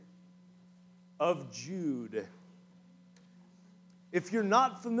of Jude. If you're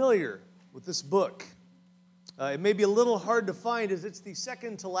not familiar with this book, it may be a little hard to find as it's the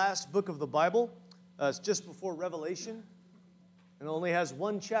second to last book of the Bible. It's just before Revelation, and it only has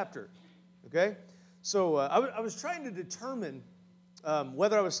one chapter, okay? So I was trying to determine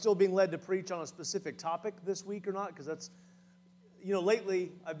whether I was still being led to preach on a specific topic this week or not, because that's,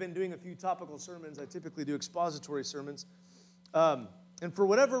 lately I've been doing a few topical sermons. I typically do expository sermons. And for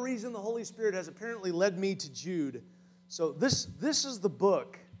whatever reason, the Holy Spirit has apparently led me to Jude. So this is the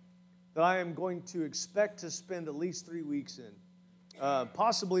book that I am going to expect to spend at least 3 weeks in,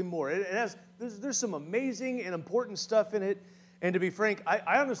 possibly more. There's some amazing and important stuff in it. And to be frank,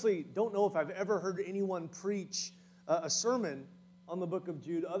 I honestly don't know if I've ever heard anyone preach a sermon on the book of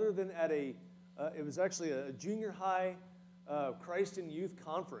Jude other than at it was actually a junior high Christ in Youth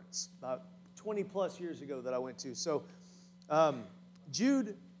conference about 20 plus years ago that I went to. So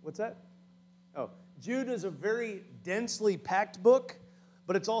Jude, what's that? Oh, Jude is a very densely packed book,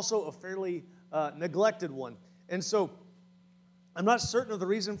 but it's also a fairly neglected one. And so I'm not certain of the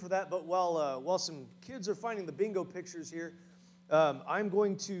reason for that, but while some kids are finding the bingo pictures here, I'm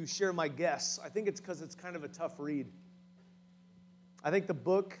going to share my guess. I think it's because it's kind of a tough read. I think the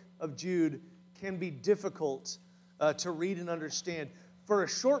book of Jude can be difficult to read and understand. For a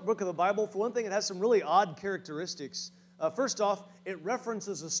short book of the Bible, for one thing, it has some really odd characteristics. First off, it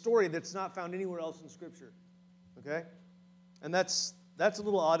references a story that's not found anywhere else in Scripture, okay? And that's a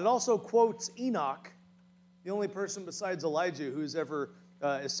little odd. It also quotes Enoch, the only person besides Elijah who's ever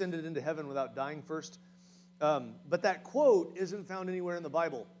ascended into heaven without dying first. But that quote isn't found anywhere in the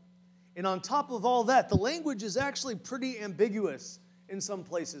Bible. And on top of all that, the language is actually pretty ambiguous in some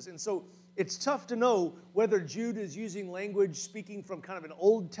places. And so it's tough to know whether Jude is using language speaking from kind of an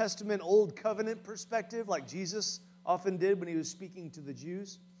Old Testament, Old Covenant perspective, like Jesus often did when he was speaking to the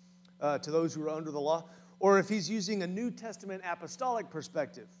Jews, to those who were under the law, or if he's using a New Testament apostolic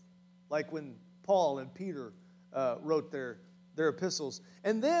perspective, like when Paul and Peter wrote their epistles.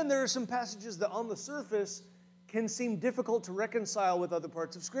 And then there are some passages that on the surface can seem difficult to reconcile with other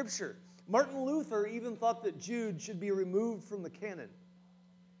parts of Scripture. Martin Luther even thought that Jude should be removed from the canon,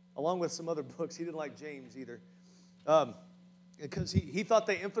 along with some other books. He didn't like James either, because he thought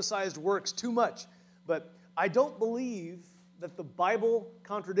they emphasized works too much. But I don't believe that the Bible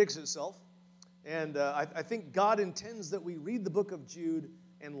contradicts itself, and I think God intends that we read the book of Jude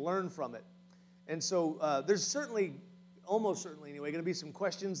and learn from it. And so there's certainly, almost certainly anyway, going to be some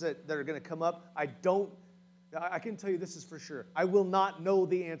questions that are going to come up. I can tell you this is for sure. I will not know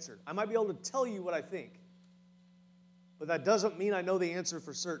the answer. I might be able to tell you what I think, but that doesn't mean I know the answer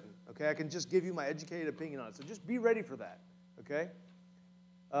for certain, okay? I can just give you my educated opinion on it. So just be ready for that, okay?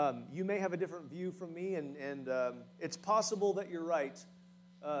 You may have a different view from me, and it's possible that you're right.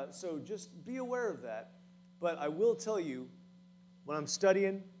 So just be aware of that. But I will tell you, when I'm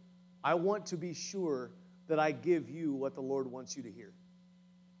studying, I want to be sure that I give you what the Lord wants you to hear.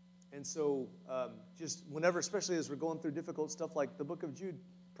 And so just whenever, especially as we're going through difficult stuff like the book of Jude,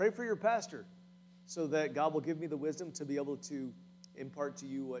 pray for your pastor so that God will give me the wisdom to be able to impart to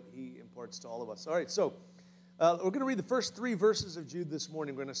you what he imparts to all of us. All right, so we're going to read the first 3 verses of Jude this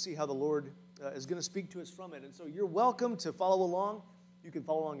morning. We're going to see how the Lord is going to speak to us from it. And so you're welcome to follow along. You can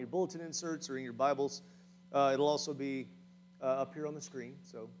follow along your bulletin inserts or in your Bibles. It'll also be up here on the screen.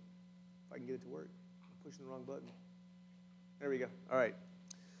 So if I can get it to work. I'm pushing the wrong button. There we go. All right.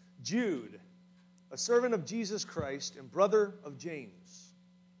 Jude, a servant of Jesus Christ and brother of James,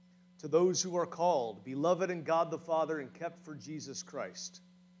 to those who are called, beloved in God the Father and kept for Jesus Christ,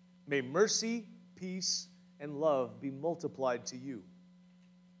 may mercy, peace, and love be multiplied to you.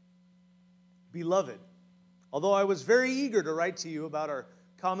 Beloved, although I was very eager to write to you about our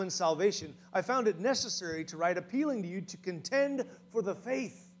common salvation, I found it necessary to write appealing to you to contend for the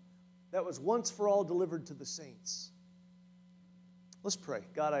faith that was once for all delivered to the saints. Let's pray.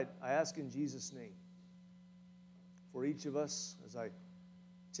 God, I ask in Jesus' name for each of us, as I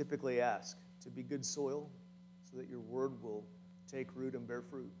typically ask, to be good soil so that your word will take root and bear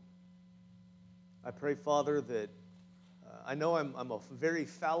fruit. I pray, Father, that I know I'm a very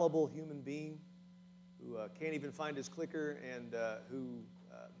fallible human being who can't even find his clicker and who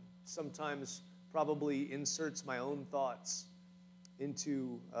sometimes probably inserts my own thoughts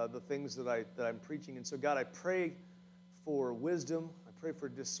into the things that I'm preaching. And so, God, I pray for wisdom. I pray for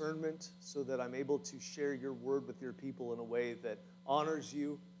discernment so that I'm able to share your word with your people in a way that honors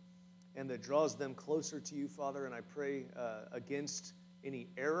you and that draws them closer to you, Father. And I pray against any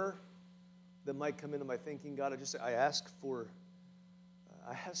error that might come into my thinking. God, I ask for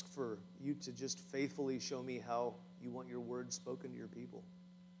you to just faithfully show me how you want your word spoken to your people.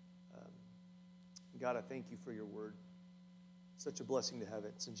 God, I thank you for your word. Such a blessing to have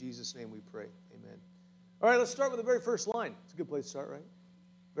it. It's in Jesus' name we pray. Amen. All right, let's start with the very first line. It's a good place to start, right?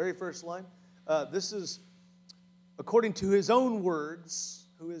 Very first line. This is, according to his own words,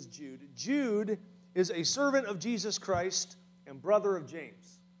 who is Jude. Jude is a servant of Jesus Christ and brother of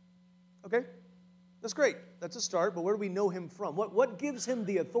James. Okay? That's great. That's a start, but where do we know him from? What gives him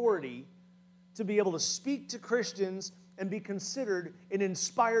the authority to be able to speak to Christians and be considered an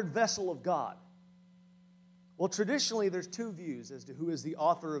inspired vessel of God? Well, traditionally, there's two views as to who is the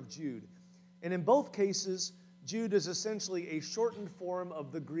author of Jude. And in both cases, Jude is essentially a shortened form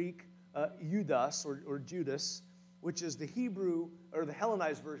of the Greek Judas or Judas, which is the Hebrew or the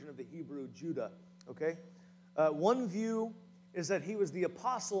Hellenized version of the Hebrew Judah. Okay? One view is that he was the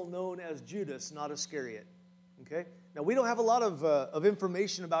apostle known as Judas, not Iscariot. Okay? Now, we don't have a lot of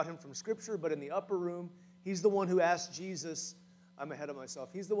information about him from Scripture, but in the upper room, he's the one who asked Jesus, I'm ahead of myself,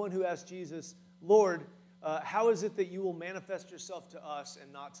 he's the one who asked Jesus, Lord, how is it that you will manifest yourself to us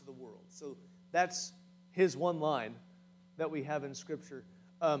and not to the world? So that's his one line that we have in Scripture.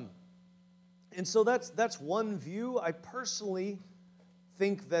 And so that's one view. I personally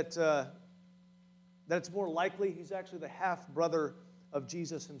think that it's more likely he's actually the half-brother of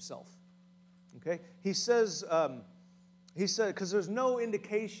Jesus himself. Okay? He said, because there's no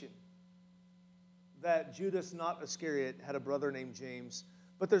indication that Judas, not Iscariot, had a brother named James.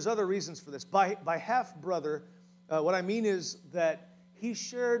 But there's other reasons for this. By half-brother, what I mean is that he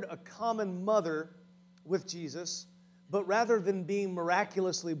shared a common mother with Jesus, but rather than being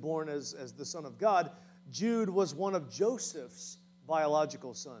miraculously born as the Son of God, Jude was one of Joseph's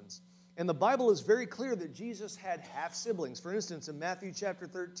biological sons. And the Bible is very clear that Jesus had half-siblings. For instance, in Matthew chapter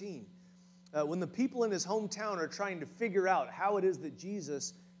 13, when the people in his hometown are trying to figure out how it is that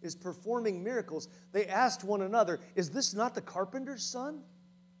Jesus is performing miracles, they asked one another, is this not the carpenter's son?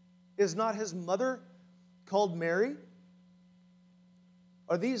 Is not his mother called Mary?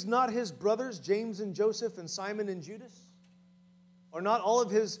 Are these not his brothers, James and Joseph and Simon and Judas? Are not all of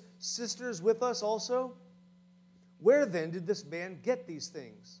his sisters with us also? Where then did this man get these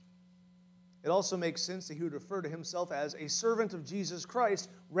things? It also makes sense that he would refer to himself as a servant of Jesus Christ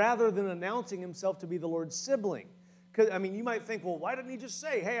rather than announcing himself to be the Lord's sibling. Because, I mean, you might think, well, why didn't he just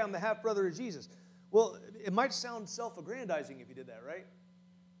say, hey, I'm the half-brother of Jesus? Well, it might sound self-aggrandizing if he did that, right?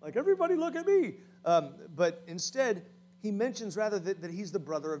 Like, everybody look at me. But instead, he mentions rather that he's the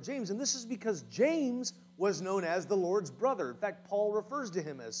brother of James. And this is because James was known as the Lord's brother. In fact, Paul refers to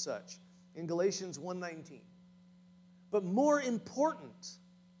him as such in Galatians 1:19. But more important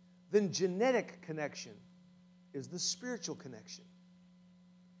than genetic connection is the spiritual connection.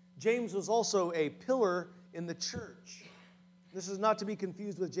 James was also a pillar in the church. This is not to be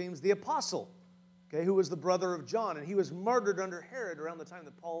confused with James the apostle, okay, who was the brother of John, and he was martyred under Herod around the time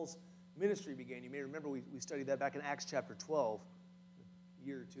that Paul's ministry began. You may remember we studied that back in Acts chapter 12, a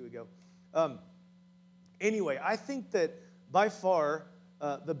year or two ago. Anyway, I think that by far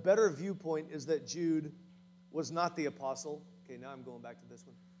the better viewpoint is that Jude was not the apostle. Okay, now I'm going back to this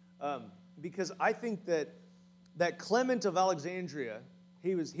one. Because I think that Clement of Alexandria,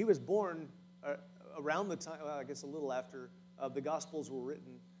 he was born around the time, well, I guess a little after the Gospels were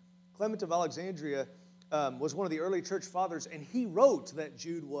written. Clement of Alexandria was one of the early church fathers, and he wrote that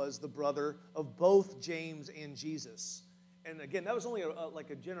Jude was the brother of both James and Jesus. And again, that was only like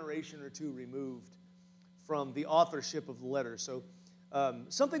a generation or two removed from the authorship of the letter. So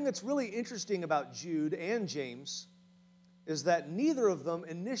something that's really interesting about Jude and James is that neither of them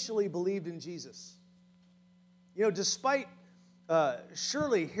initially believed in Jesus. You know, despite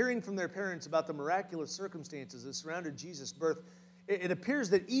surely hearing from their parents about the miraculous circumstances that surrounded Jesus' birth, it appears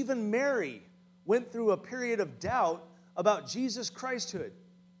that even Mary went through a period of doubt about Jesus' Christhood.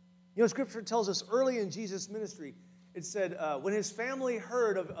 You know, Scripture tells us early in Jesus' ministry, it said, when his family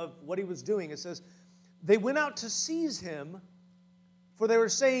heard of what he was doing, it says, they went out to seize him, for they were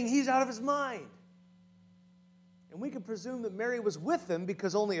saying, he's out of his mind. And we can presume that Mary was with them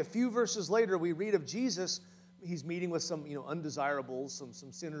because only a few verses later we read of Jesus. He's meeting with some, undesirables,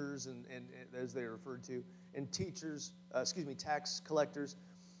 some sinners, and as they are referred to, and teachers, tax collectors.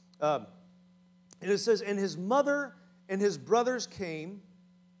 And it says, and his mother and his brothers came,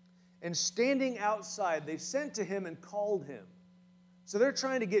 and standing outside, they sent to him and called him. So they're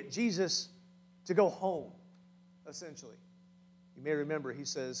trying to get Jesus to go home, essentially. You may remember he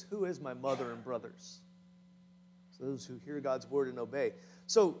says, who is my mother and brothers? So those who hear God's word and obey.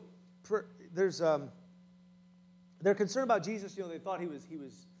 So they're concerned about Jesus. They thought he was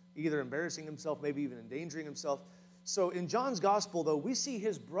either embarrassing himself, maybe even endangering himself. So in John's gospel, though, we see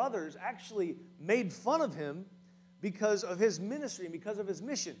his brothers actually made fun of him because of his ministry and because of his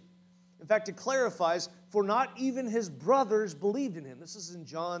mission. In fact, it clarifies, for not even his brothers believed in him. This is in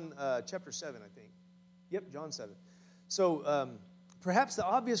John chapter 7, I think. Yep, John 7. So perhaps the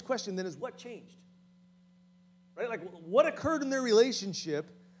obvious question then is, what changed? Right? Like, what occurred in their relationship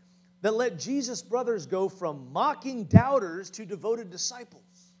that let Jesus' brothers go from mocking doubters to devoted disciples?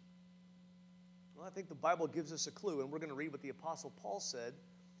 Well, I think the Bible gives us a clue, and we're going to read what the Apostle Paul said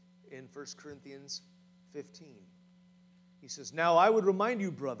in 1 Corinthians 15. He says, "Now I would remind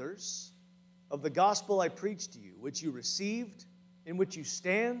you, brothers, of the gospel I preached to you, which you received, in which you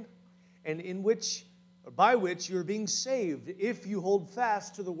stand, and in which, or by which you are being saved, if you hold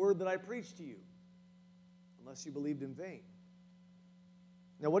fast to the word that I preached to you, unless you believed in vain."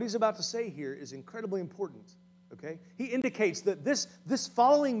 Now, what he's about to say here is incredibly important, okay? He indicates that this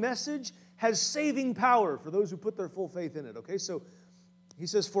following message has saving power for those who put their full faith in it, okay? So he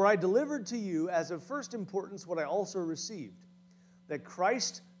says, "For I delivered to you as of first importance what I also received, that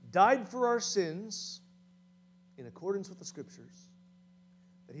Christ died for our sins in accordance with the Scriptures,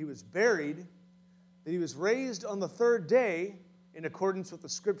 that he was buried, that he was raised on the third day in accordance with the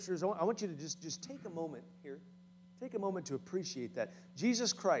Scriptures." I want you to just take a moment here. Take a moment to appreciate that.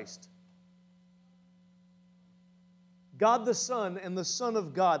 Jesus Christ, God the Son and the Son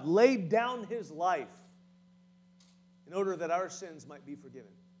of God, laid down his life in order that our sins might be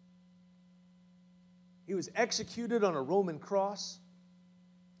forgiven. He was executed on a Roman cross.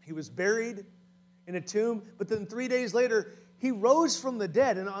 He was buried in a tomb. But then 3 days later, he rose from the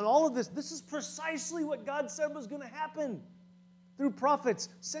dead. And on all of this is precisely what God said was going to happen through prophets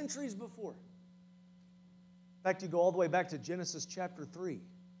centuries before. In fact, you go all the way back to Genesis chapter 3.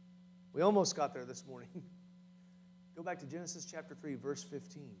 We almost got there this morning. Go back to Genesis chapter 3, verse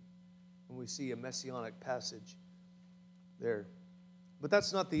 15, when we see a messianic passage there. But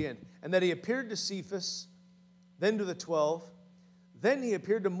that's not the end. "And that he appeared to Cephas, then to the 12. Then he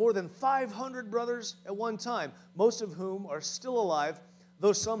appeared to more than 500 brothers at one time, most of whom are still alive,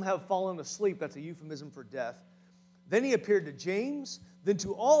 though some have fallen asleep." That's a euphemism for death. "Then he appeared to James, then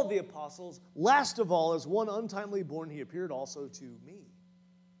to all the apostles. Last of all, as one untimely born, he appeared also to me."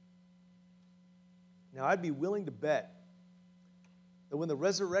 Now, I'd be willing to bet that when the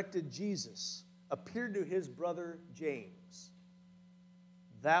resurrected Jesus appeared to his brother James,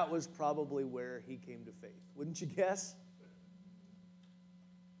 that was probably where he came to faith. Wouldn't you guess?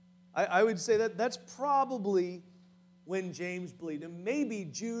 I would say that that's probably when James believed. And maybe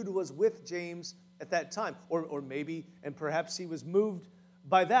Jude was with James at that time. Or maybe, and perhaps he was moved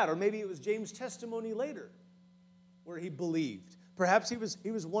by that. Or maybe it was James' testimony later where he believed. Perhaps he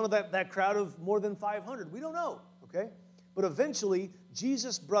was one of that crowd of more than 500. We don't know, okay? But eventually,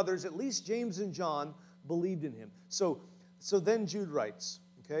 Jesus' brothers, at least James and John, believed in him. So then Jude writes,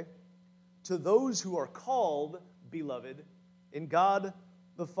 okay? "To those who are called, beloved, in God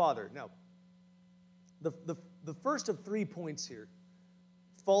the Father." Now, the first of 3 points here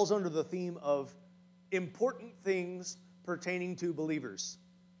falls under the theme of important things pertaining to believers.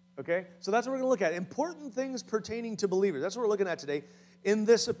 Okay? So that's what we're going to look at. Important things pertaining to believers. That's what we're looking at today in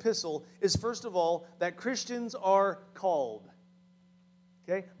this epistle is, first of all, that Christians are called.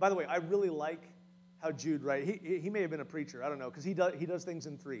 Okay? By the way, I really like how Jude writes. He may have been a preacher. I don't know, because he does things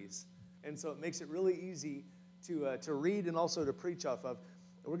in threes. And so it makes it really easy to read and also to preach off of.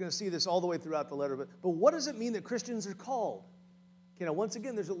 We're going to see this all the way throughout the letter. But what does it mean that Christians are called? Okay, now, once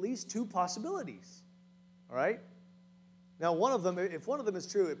again, there's at least 2 possibilities. All right? Now, if one of them is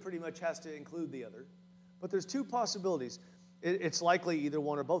true, it pretty much has to include the other. But there's 2 possibilities. It's likely either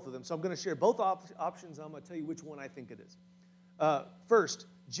one or both of them. So I'm going to share both options, and I'm going to tell you which one I think it is. First,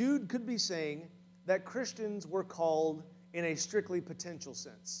 Jude could be saying that Christians were called in a strictly potential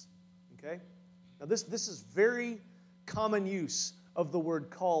sense. Okay? Now, this is very common use of the word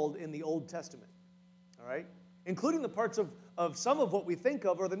called in the Old Testament. All right? Including the parts of some of what we think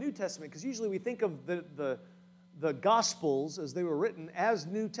of are the New Testament, because usually we think of the Gospels as they were written as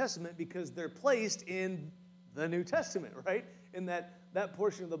New Testament because they're placed in the New Testament, right? In that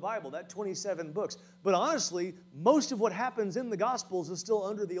portion of the Bible, that 27 books. But honestly, most of what happens in the Gospels is still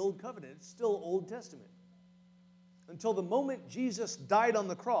under the Old Covenant. It's still Old Testament. Until the moment Jesus died on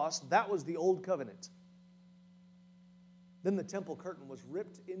the cross, that was the Old Covenant. Then the temple curtain was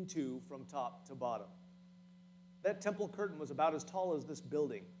ripped into from top to bottom. That temple curtain was about as tall as this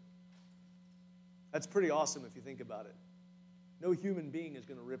building. That's pretty awesome if you think about it. No human being is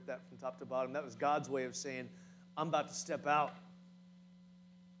going to rip that from top to bottom. That was God's way of saying, I'm about to step out.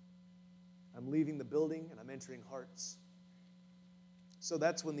 I'm leaving the building and I'm entering hearts. So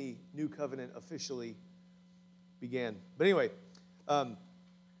that's when the new covenant officially began. But anyway,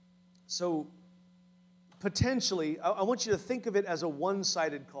 so potentially, I want you to think of it as a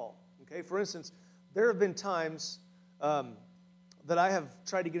one-sided call. Okay, for instance, there have been times that I have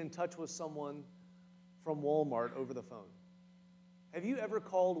tried to get in touch with someone from Walmart over the phone. Have you ever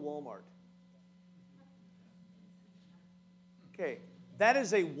called Walmart? Okay, that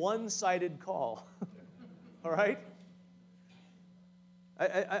is a one-sided call. All right?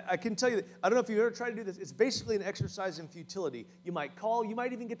 I can tell you that, I don't know if you've ever tried to do this. It's basically an exercise in futility. You might call, you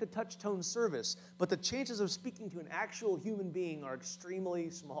might even get the touch tone service, but the chances of speaking to an actual human being are extremely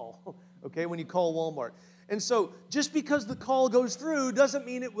small, okay, when you call Walmart. And so just because the call goes through doesn't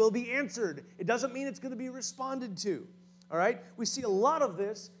mean it will be answered. It doesn't mean it's going to be responded to, all right? We see a lot of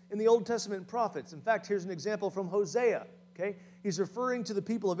this in the Old Testament prophets. In fact, here's an example from Hosea, okay? He's referring to the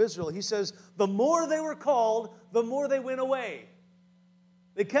people of Israel. He says, the more they were called, the more they went away.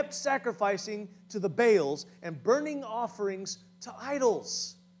 They kept sacrificing to the Baals and burning offerings to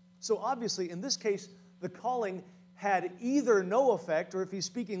idols. So obviously, in this case, the calling had either no effect, or if he's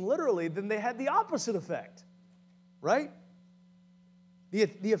speaking literally, then they had the opposite effect, right?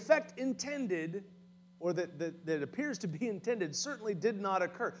 The effect intended, or that appears to be intended, certainly did not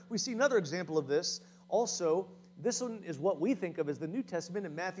occur. We see another example of this also. This one is what we think of as the New Testament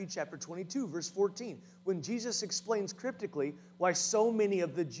in Matthew chapter 22, verse 14, when Jesus explains cryptically why so many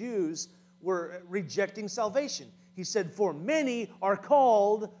of the Jews were rejecting salvation. He said, for many are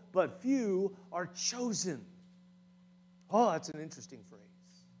called, but few are chosen. Oh, that's an interesting phrase.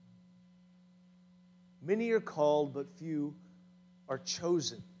 Many are called, but few are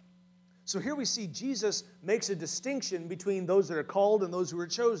chosen. So here we see Jesus makes a distinction between those that are called and those who are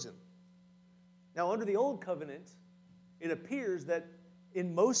chosen. Now, under the Old Covenant, it appears that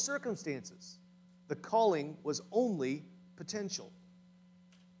in most circumstances, the calling was only potential.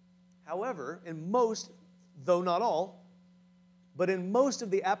 However, in most, though not all, but in most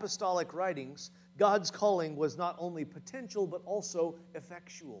of the apostolic writings, God's calling was not only potential, but also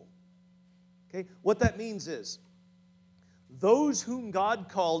effectual. Okay? What that means is, those whom God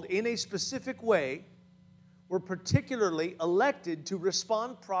called in a specific way were particularly elected to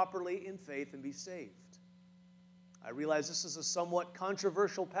respond properly in faith and be saved. I realize this is a somewhat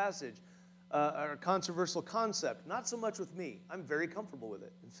controversial passage, or controversial concept. Not so much with me. I'm very comfortable with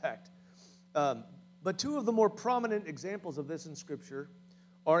it, in fact. But two of the more prominent examples of this in Scripture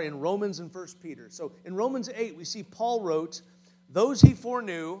are in Romans and 1 Peter. So in Romans 8, we see Paul wrote, those he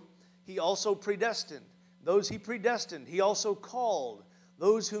foreknew, he also predestined. Those he predestined, he also called.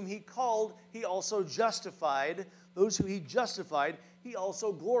 Those whom he called, he also justified. Those who he justified, he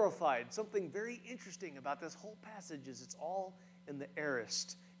also glorified. Something very interesting about this whole passage is it's all in the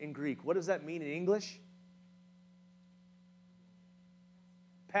aorist in Greek. What does that mean in English?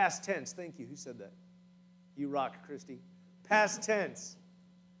 Past tense. Thank you. Who said that? You rock, Christy. Past tense.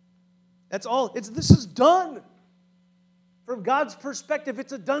 That's all. This is done. From God's perspective,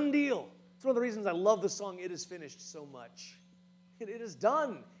 it's a done deal. It's one of the reasons I love the song It Is Finished so much. It is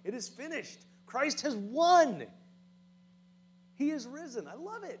done. It is finished. Christ has won. He is risen. I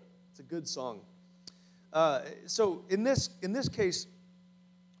love it. It's a good song. So in this case,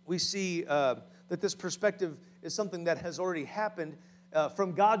 we see that this perspective is something that has already happened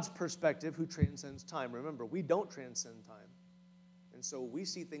from God's perspective, who transcends time. Remember, we don't transcend time. And so we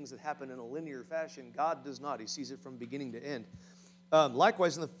see things that happen in a linear fashion. God does not. He sees it from beginning to end.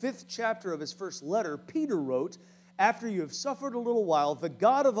 Likewise, in the 5th chapter of his first letter, Peter wrote, after you have suffered a little while, the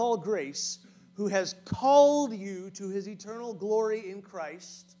God of all grace, who has called you to his eternal glory in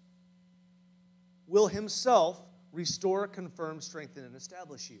Christ, will himself restore, confirm, strengthen, and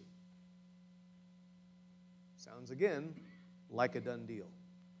establish you. Sounds again like a done deal.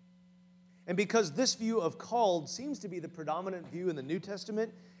 And because this view of called seems to be the predominant view in the New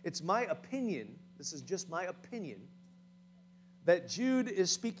Testament, it's my opinion, this is just my opinion, that Jude is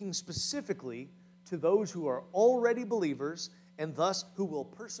speaking specifically to those who are already believers and thus who will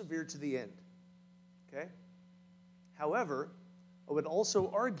persevere to the end. Okay? However, I would also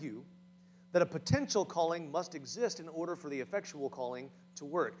argue that a potential calling must exist in order for the effectual calling to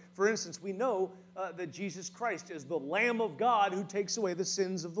work. For instance, we know that Jesus Christ is the Lamb of God who takes away the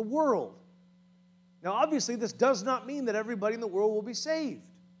sins of the world. Now, obviously, this does not mean that everybody in the world will be saved.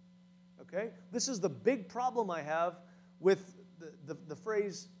 Okay? This is the big problem I have with the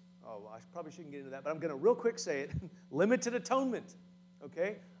phrase, I probably shouldn't get into that, but I'm going to real quick say it, limited atonement.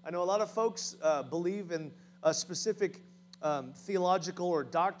 Okay? I know a lot of folks believe in a specific theological or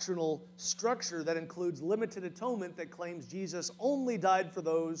doctrinal structure that includes limited atonement that claims Jesus only died for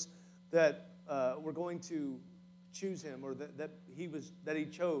those that were going to choose him or that he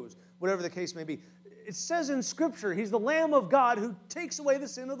chose, whatever the case may be. It says in Scripture, he's the Lamb of God who takes away the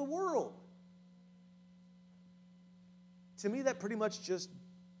sin of the world. To me, that pretty much just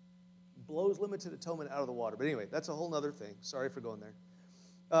blows limited atonement out of the water. But anyway, that's a whole other thing. Sorry for going there.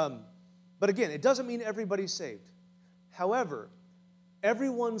 But again, it doesn't mean everybody's saved. However,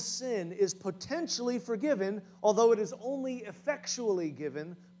 everyone's sin is potentially forgiven, although it is only effectually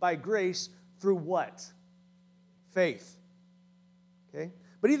given by grace through what? Faith. Okay?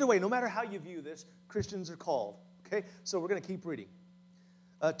 But either way, no matter how you view this, Christians are called. Okay? So we're going to keep reading.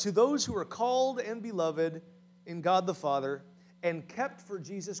 To those who are called and beloved in God the Father and kept for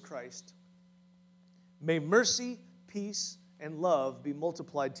Jesus Christ, may mercy, peace, and love be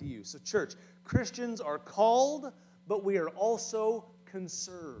multiplied to you. So church, Christians are called, but we are also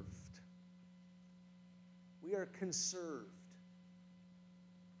conserved. We are conserved.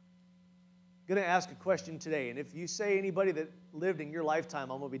 I'm going to ask a question today, and if you say anybody that lived in your lifetime,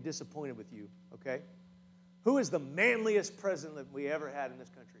 I'm going to be disappointed with you, okay? Who is the manliest president that we ever had in this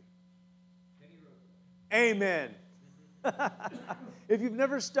country? Amen. If you've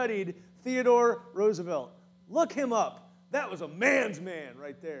never studied Theodore Roosevelt, look him up. That was a man's man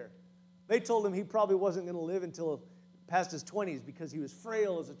right there. They told him he probably wasn't going to live until past his 20s because he was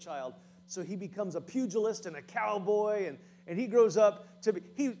frail as a child. So he becomes a pugilist and a cowboy, and he grows up to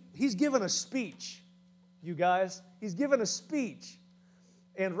be, he's given a speech, you guys. He's given a speech.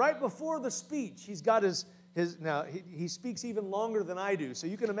 And right before the speech, he's got now he speaks even longer than I do. So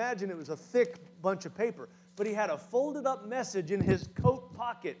you can imagine it was a thick bunch of paper. But he had a folded up message in his coat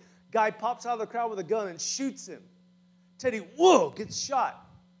pocket. Guy pops out of the crowd with a gun and shoots him. Teddy, whoa, gets shot.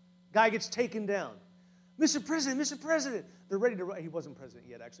 Guy gets taken down. Mr. President. They're ready to, he wasn't president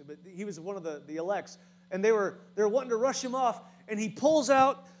yet, actually, but he was one of the elects. And they were wanting to rush him off, and he pulls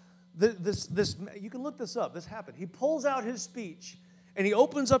out this, you can look this up, this happened. He pulls out his speech, and he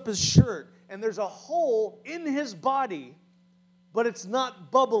opens up his shirt, and there's a hole in his body, but it's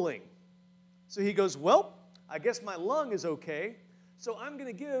not bubbling. So he goes, well, I guess my lung is okay, so I'm going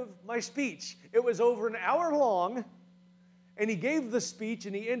to give my speech. It was over an hour long. And he gave the speech,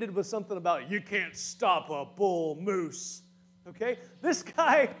 and he ended with something about, you can't stop a bull moose. Okay? This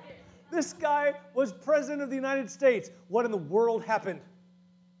guy was president of the United States. What in the world happened?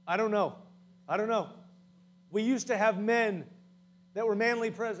 I don't know. We used to have men that were manly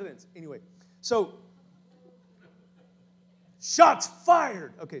presidents. Anyway, so, shots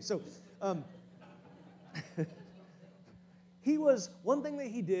fired. Okay, so, one thing that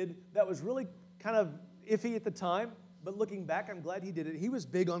he did that was really kind of iffy at the time, but looking back, I'm glad he did it. He was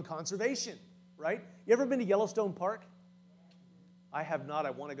big on conservation, right? You ever been to Yellowstone Park? I have not.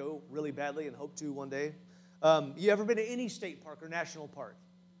 I want to go really badly and hope to one day. You ever been to any state park or national park?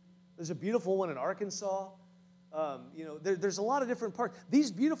 There's a beautiful one in Arkansas. There's a lot of different parks.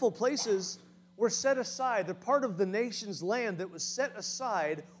 These beautiful places were set aside. They're part of the nation's land that was set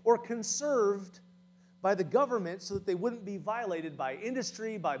aside or conserved by the government so that they wouldn't be violated by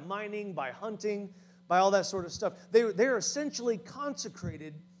industry, by mining, by hunting, by all that sort of stuff. They're essentially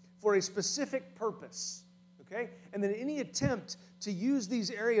consecrated for a specific purpose, okay? And then any attempt to use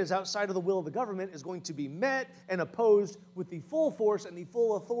these areas outside of the will of the government is going to be met and opposed with the full force and the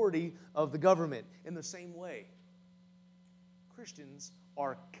full authority of the government. In the same way, Christians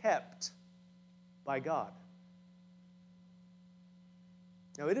are kept by God.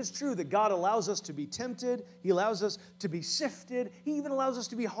 Now, it is true that God allows us to be tempted. He allows us to be sifted. He even allows us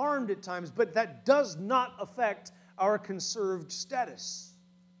to be harmed at times, but that does not affect our conserved status.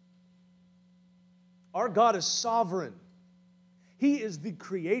 Our God is sovereign. He is the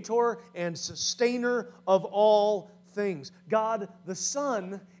creator and sustainer of all things. God, the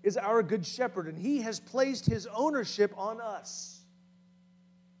Son, is our good shepherd, and He has placed His ownership on us.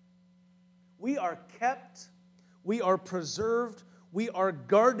 We are kept. We are preserved. We are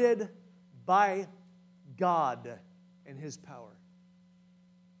guarded by God and His power.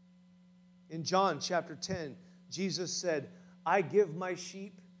 In John chapter 10, Jesus said, I give my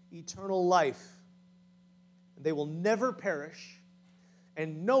sheep eternal life, and they will never perish,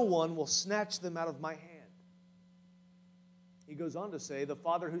 and no one will snatch them out of my hand. He goes on to say, the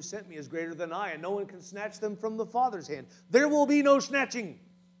Father who sent me is greater than I, and no one can snatch them from the Father's hand. There will be no snatching.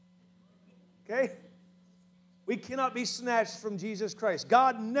 Okay? We cannot be snatched from Jesus Christ.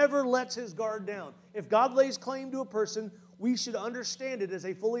 God never lets His guard down. If God lays claim to a person, we should understand it as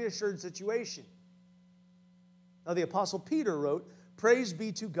a fully assured situation. Now, the Apostle Peter wrote, praise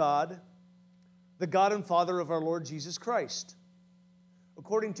be to God, the God and Father of our Lord Jesus Christ.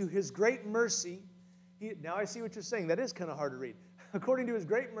 According to His great mercy, now I see what you're saying. That is kind of hard to read. According to His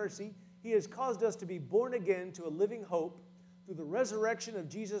great mercy, He has caused us to be born again to a living hope through the resurrection of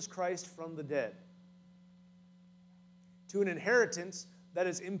Jesus Christ from the dead, to an inheritance that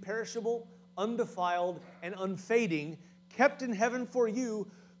is imperishable, undefiled, and unfading, kept in heaven for you,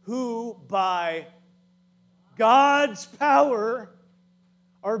 who by God's power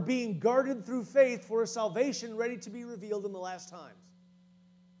are being guarded through faith for a salvation ready to be revealed in the last times.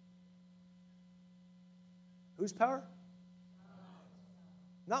 Whose power?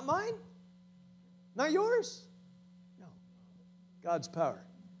 Not mine? Not yours? No. God's power.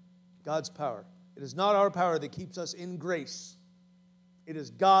 God's power. It is not our power that keeps us in grace. It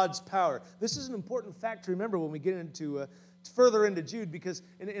is God's power. This is an important fact to remember when we get into further into Jude, because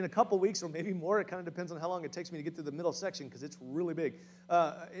in a couple weeks or maybe more, it kind of depends on how long it takes me to get through the middle section because it's really big.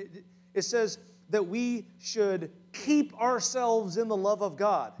 It says that we should keep ourselves in the love of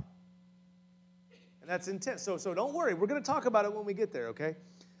God. And that's intense. So don't worry. We're going to talk about it when we get there, okay?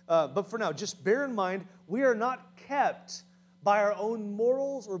 But for now, just bear in mind, we are not kept by our own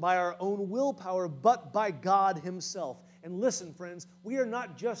morals or by our own willpower, but by God Himself. And listen, friends, we are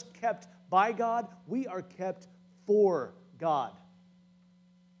not just kept by God, we are kept for God.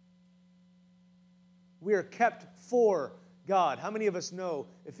 We are kept for God. How many of us know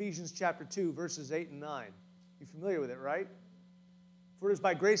Ephesians chapter 2, verses 8 and 9? You're familiar with it, right? For it is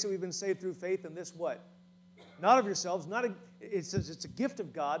by grace that we've been saved through faith, and this what? Not of yourselves. It says it's a gift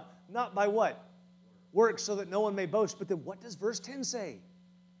of God, not by what? Works, so that no one may boast. But then what does verse 10 say?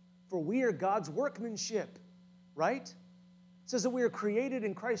 For we are God's workmanship, right? It says that we are created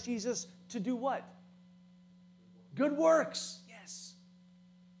in Christ Jesus to do what? Good works, yes.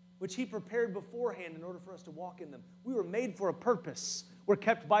 Which He prepared beforehand in order for us to walk in them. We were made for a purpose. We're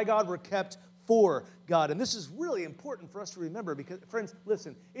kept by God. We're kept for God. And this is really important for us to remember because, friends,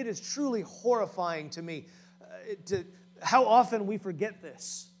 listen, it is truly horrifying to me how often we forget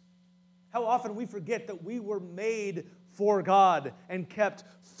this. How often we forget that we were made for God and kept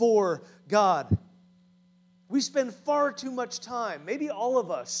for God. We spend far too much time, maybe all of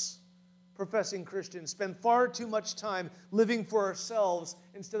us, professing Christians, spend far too much time living for ourselves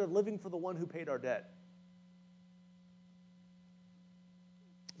instead of living for the one who paid our debt.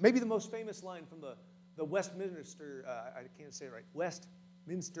 Maybe the most famous line from the Westminster, I can't say it right,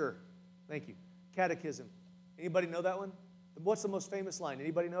 Westminster, thank you, Catechism. Anybody know that one? What's the most famous line?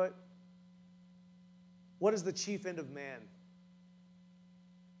 Anybody know it? What is the chief end of man?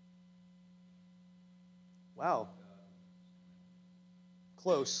 Wow.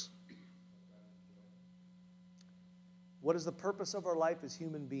 Close. What is the purpose of our life as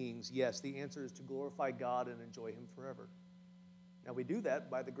human beings? Yes, the answer is to glorify God and enjoy Him forever. Now, we do that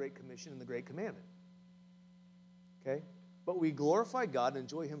by the Great Commission and the Great Commandment. Okay? But we glorify God and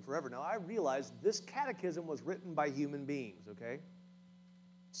enjoy Him forever. Now, I realize this catechism was written by human beings, okay?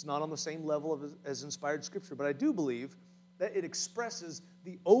 It's not on the same level as inspired Scripture, but I do believe that it expresses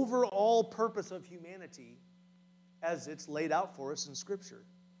the overall purpose of humanity as it's laid out for us in Scripture.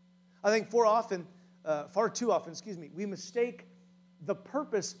 I think far too often, we mistake the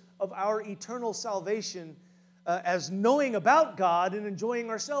purpose of our eternal salvation as knowing about God and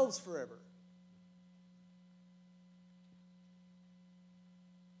enjoying ourselves forever.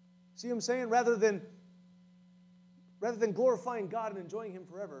 See what I'm saying? Rather than glorifying God and enjoying Him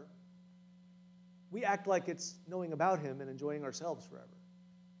forever, we act like it's knowing about Him and enjoying ourselves forever.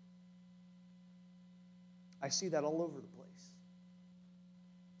 I see that all over the place.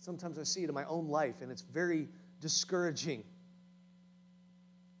 Sometimes I see it in my own life, and it's very discouraging.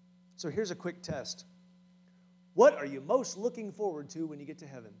 So here's a quick test. What are you most looking forward to when you get to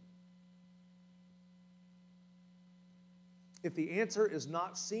heaven? If the answer is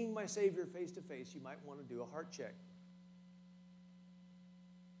not seeing my Savior face to face, you might want to do a heart check.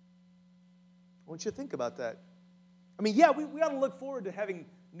 I want you to think about that. I mean, yeah, we ought to look forward to having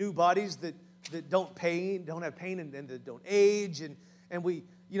new bodies that don't have pain and that don't age, and we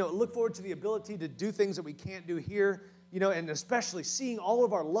look forward to the ability to do things that we can't do here, and especially seeing all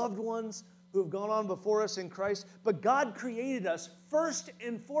of our loved ones who have gone on before us in Christ. But God created us first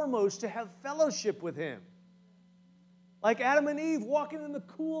and foremost to have fellowship with Him. Like Adam and Eve walking in the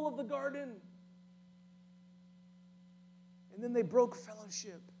cool of the garden. And then they broke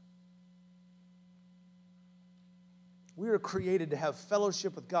fellowship. We are created to have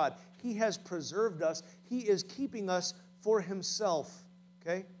fellowship with God. He has preserved us. He is keeping us for Himself.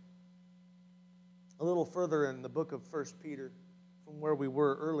 Okay? A little further in the book of 1 Peter, from where we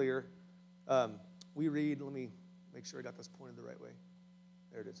were earlier, we read, let me make sure I got this pointed the right way.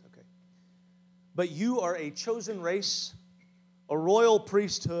 There it is, okay. But you are a chosen race, a royal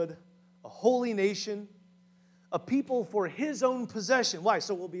priesthood, a holy nation, a people for His own possession. Why?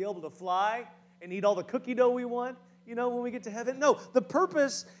 So we'll be able to fly and eat all the cookie dough we want, when we get to heaven? No, the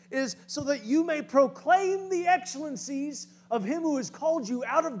purpose is so that you may proclaim the excellencies of Him who has called you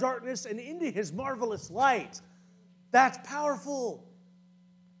out of darkness and into His marvelous light. That's powerful.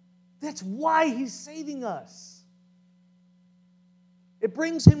 That's why he's saving us. It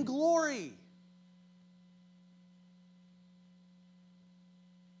brings him glory.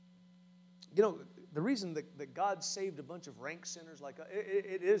 You know, the reason that God saved a bunch of rank sinners like us,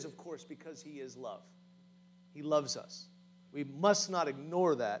 it is, of course, because he is love. He loves us. We must not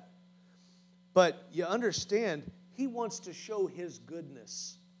ignore that. But you understand, he wants to show his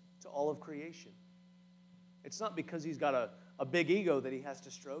goodness to all of creation. It's not because he's got a big ego that he has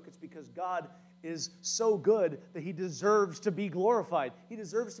to stroke. It's because God is so good that he deserves to be glorified. He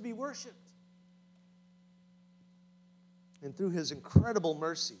deserves to be worshiped. And through his incredible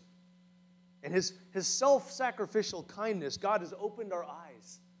mercy and his self-sacrificial kindness, God has opened our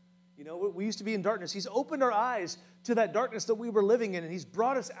eyes. You know, we used to be in darkness. He's opened our eyes to that darkness that we were living in, and he's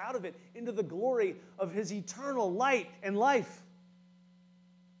brought us out of it into the glory of his eternal light and life.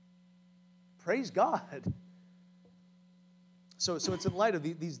 Praise God. So it's in light of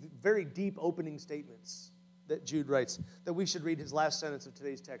these very deep opening statements that Jude writes that we should read his last sentence of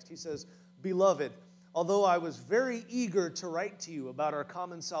today's text. He says, "Beloved, although I was very eager to write to you about our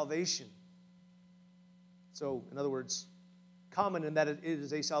common salvation." So, in other words, common in that it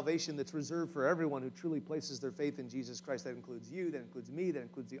is a salvation that's reserved for everyone who truly places their faith in Jesus Christ. That includes you, that includes me, that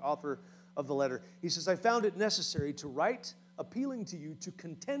includes the author of the letter. He says, "I found it necessary to write, appealing to you to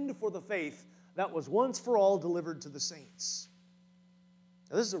contend for the faith that was once for all delivered to the saints."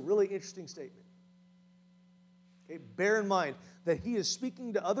 Now, this is a really interesting statement. Okay, bear in mind that he is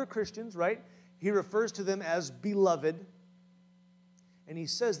speaking to other Christians, right? He refers to them as beloved. And he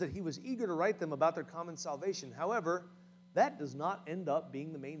says that he was eager to write them about their common salvation. However, that does not end up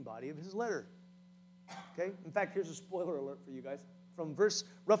being the main body of his letter. Okay? In fact, here's a spoiler alert for you guys. From verse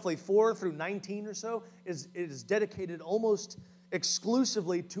roughly 4 through 19 or so, it is dedicated almost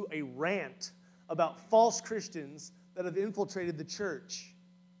exclusively to a rant about false Christians that have infiltrated the church.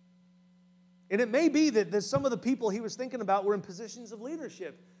 And it may be that some of the people he was thinking about were in positions of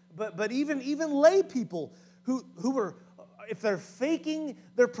leadership. But even lay people who were, if they're faking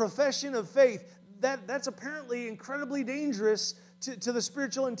their profession of faith, that's apparently incredibly dangerous to the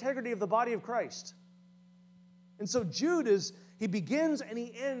spiritual integrity of the body of Christ. And so Jude he begins and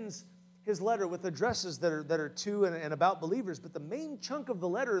he ends his letter with addresses that are to and about believers. But the main chunk of the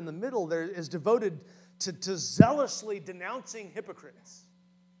letter in the middle there is devoted to zealously denouncing hypocrites.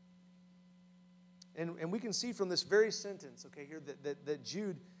 And we can see from this very sentence, okay, here, that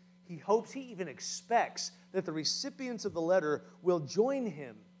Jude, he hopes, he even expects that the recipients of the letter will join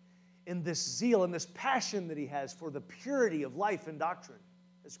him in this zeal and this passion that he has for the purity of life and doctrine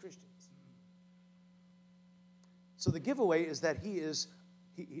as Christians. So the giveaway is that he is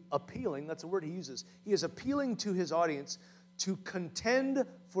appealing, that's the word he uses, he is appealing to his audience to contend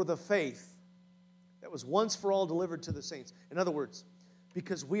for the faith that was once for all delivered to the saints. In other words,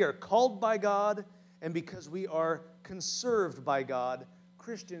 because we are called by God and because we are conserved by God,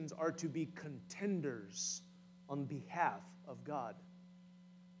 Christians are to be contenders on behalf of God.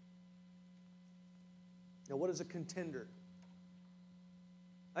 Now, what is a contender?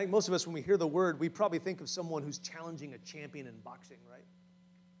 I think most of us, when we hear the word, we probably think of someone who's challenging a champion in boxing, right?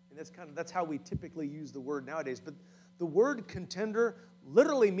 And that's how we typically use the word nowadays. But the word contender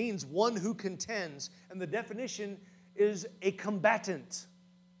literally means one who contends, and the definition is a combatant,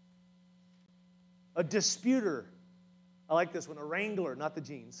 a disputer. I like this one, a wrangler, not the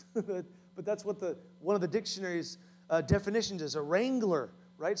jeans. But that's what one of the dictionary's definitions is, a wrangler,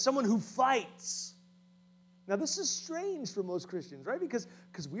 right? Someone who fights. Now, this is strange for most Christians, right? Because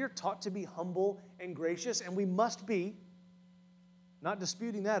we are taught to be humble and gracious, and we must be, not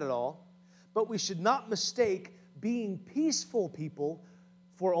disputing that at all, but we should not mistake being peaceful people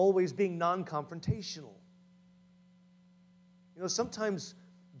for always being non-confrontational. You know, sometimes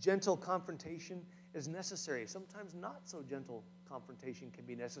gentle confrontation is necessary. Sometimes not so gentle confrontation can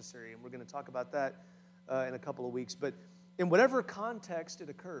be necessary, and we're going to talk about that in a couple of weeks. But in whatever context it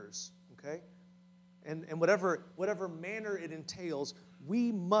occurs, okay, and whatever manner it entails,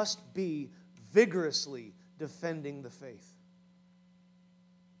 we must be vigorously defending the faith.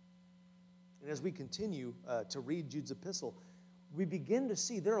 And as we continue to read Jude's epistle, we begin to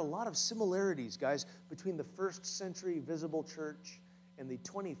see there are a lot of similarities, guys, between the first century visible church and the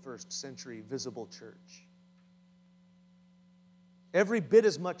 21st century visible church. Every bit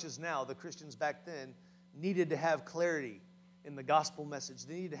as much as now, the Christians back then needed to have clarity in the gospel message.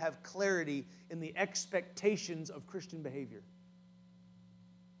 They needed to have clarity in the expectations of Christian behavior.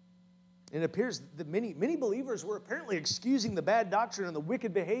 And it appears that many believers were apparently excusing the bad doctrine and the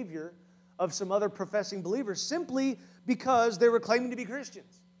wicked behavior of some other professing believers simply because they were claiming to be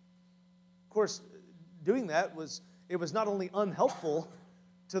Christians. Of course, doing that was not only unhelpful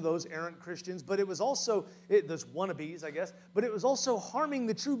to those errant Christians, but it was also, those wannabes, I guess, but it was also harming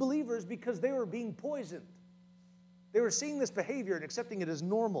the true believers because they were being poisoned. They were seeing this behavior and accepting it as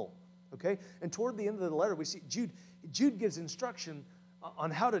normal, okay? And toward the end of the letter, we see Jude gives instruction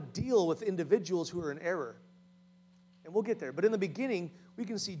on how to deal with individuals who are in error. And we'll get there. But in the beginning, we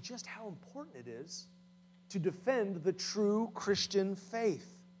can see just how important it is to defend the true Christian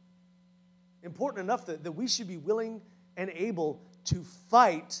faith. Important enough that we should be willing and able to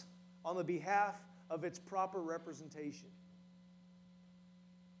fight on the behalf of its proper representation.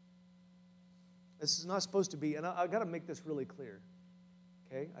 This is not supposed to be, and I've got to make this really clear,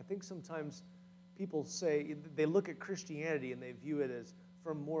 okay? I think sometimes people say, they look at Christianity and they view it as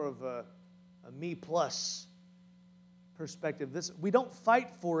from more of a me plus perspective. We don't fight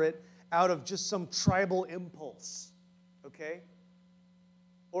for it out of just some tribal impulse, okay?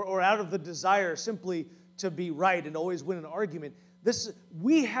 Or out of the desire simply to be right and always win an argument.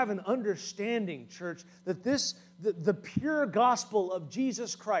 We have an understanding, church, that the pure gospel of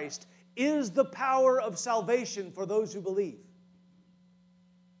Jesus Christ is the power of salvation for those who believe.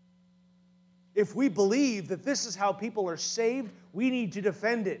 If we believe that this is how people are saved, we need to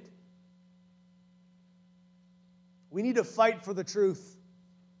defend it. We need to fight for the truth,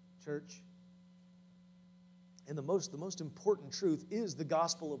 church. And the most important truth is the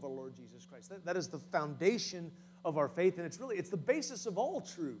gospel of our Lord Jesus Christ. That is the foundation of our faith, and it's the basis of all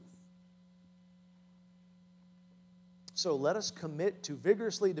truth. So let us commit to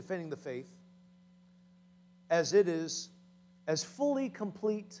vigorously defending the faith as it is as fully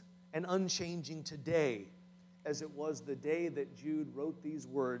complete and unchanging today as it was the day that Jude wrote these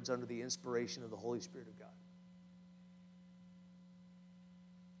words under the inspiration of the Holy Spirit of God.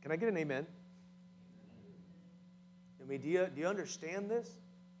 Can I get an amen? I mean, do you understand this?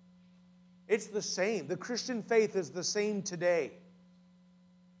 It's the same. The Christian faith is the same today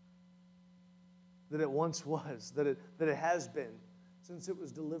that it once was, that it has been, since it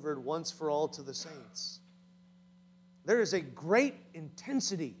was delivered once for all to the saints. There is a great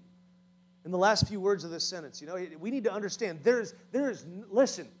intensity in the last few words of this sentence. You know, we need to understand,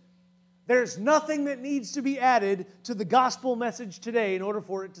 listen, there's nothing that needs to be added to the gospel message today in order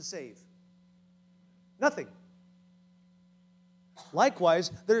for it to save. Nothing.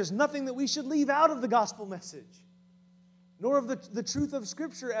 Likewise, there is nothing that we should leave out of the gospel message, nor of the truth of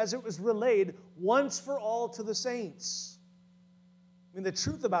Scripture as it was relayed once for all to the saints. I mean, the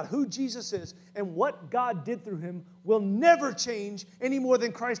truth about who Jesus is and what God did through him will never change any more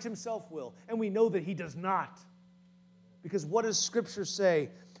than Christ himself will. And we know that he does not. Because what does Scripture say?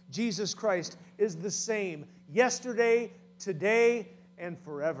 Jesus Christ is the same yesterday, today, and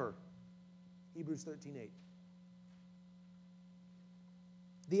forever. Hebrews 13:8.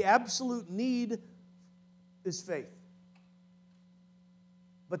 The absolute need is faith.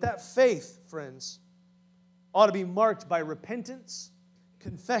 But that faith, friends, ought to be marked by repentance,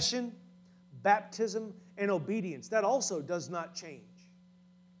 confession, baptism, and obedience. That also does not change.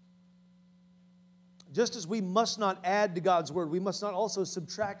 Just as we must not add to God's word, we must not also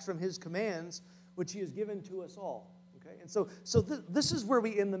subtract from his commands, which he has given to us all. Okay? And so this is where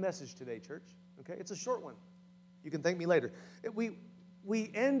we end the message today, church. Okay? It's a short one. You can thank me later.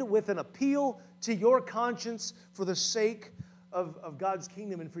 We end with an appeal to your conscience for the sake of God's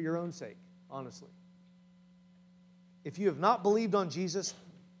kingdom and for your own sake, honestly. If you have not believed on Jesus,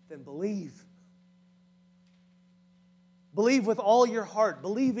 then believe. Believe with all your heart.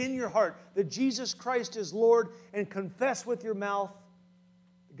 Believe in your heart that Jesus Christ is Lord, and confess with your mouth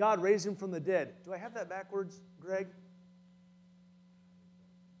that God raised him from the dead. Do I have that backwards, Greg?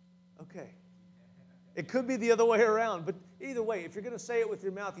 Okay. It could be the other way around, but either way, if you're going to say it with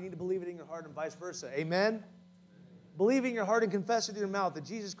your mouth, you need to believe it in your heart and vice versa. Amen? Believe in your heart and confess with your mouth that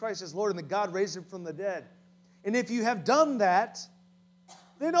Jesus Christ is Lord and that God raised him from the dead. And if you have done that,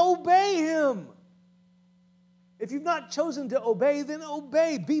 then obey him. If you've not chosen to obey, then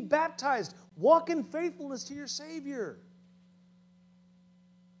obey. Be baptized. Walk in faithfulness to your Savior.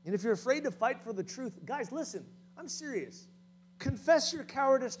 And if you're afraid to fight for the truth, guys, listen, I'm serious. Confess your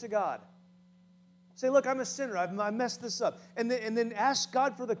cowardice to God. Say, look, I'm a sinner. I messed this up. And then ask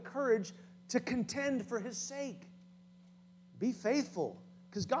God for the courage to contend for his sake. Be faithful,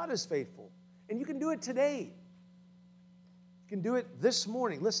 because God is faithful. And you can do it today. You can do it this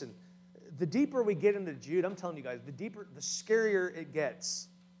morning. Listen, the deeper we get into Jude, I'm telling you guys, the scarier it gets.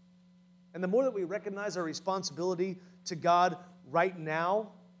 And the more that we recognize our responsibility to God right now,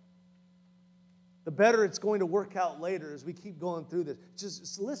 the better it's going to work out later as we keep going through this.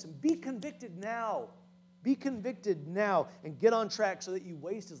 Just listen, be convicted now. Be convicted now and get on track so that you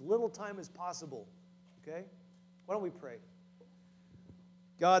waste as little time as possible. Okay? Why don't we pray?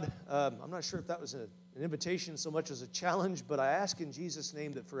 God, I'm not sure if that was an invitation so much as a challenge, but I ask in Jesus'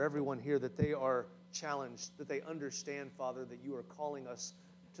 name that for everyone here that they are challenged, that they understand, Father, that you are calling us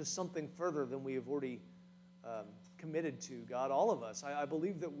to something further than we have already committed to. God, all of us, I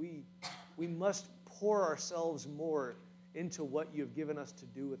believe that we must pour ourselves more into what you have given us to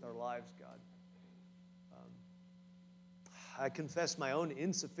do with our lives, God. I confess my own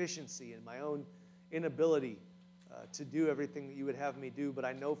insufficiency and my own inability to do everything that you would have me do, but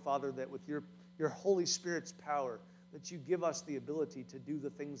I know, Father, that with your Holy Spirit's power, that you give us the ability to do the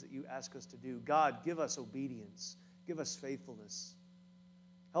things that you ask us to do. God, give us obedience. Give us faithfulness.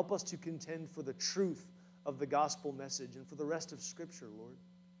 Help us to contend for the truth of the gospel message and for the rest of Scripture, Lord.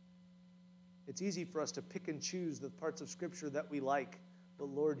 It's easy for us to pick and choose the parts of Scripture that we like, but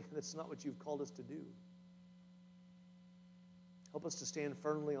Lord, that's not what you've called us to do. Help us to stand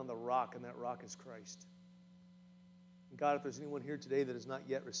firmly on the rock, and that rock is Christ. And God, if there's anyone here today that has not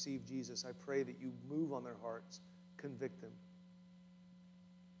yet received Jesus, I pray that you move on their hearts, convict them.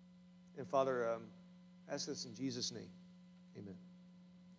 And Father, ask this in Jesus' name. Amen.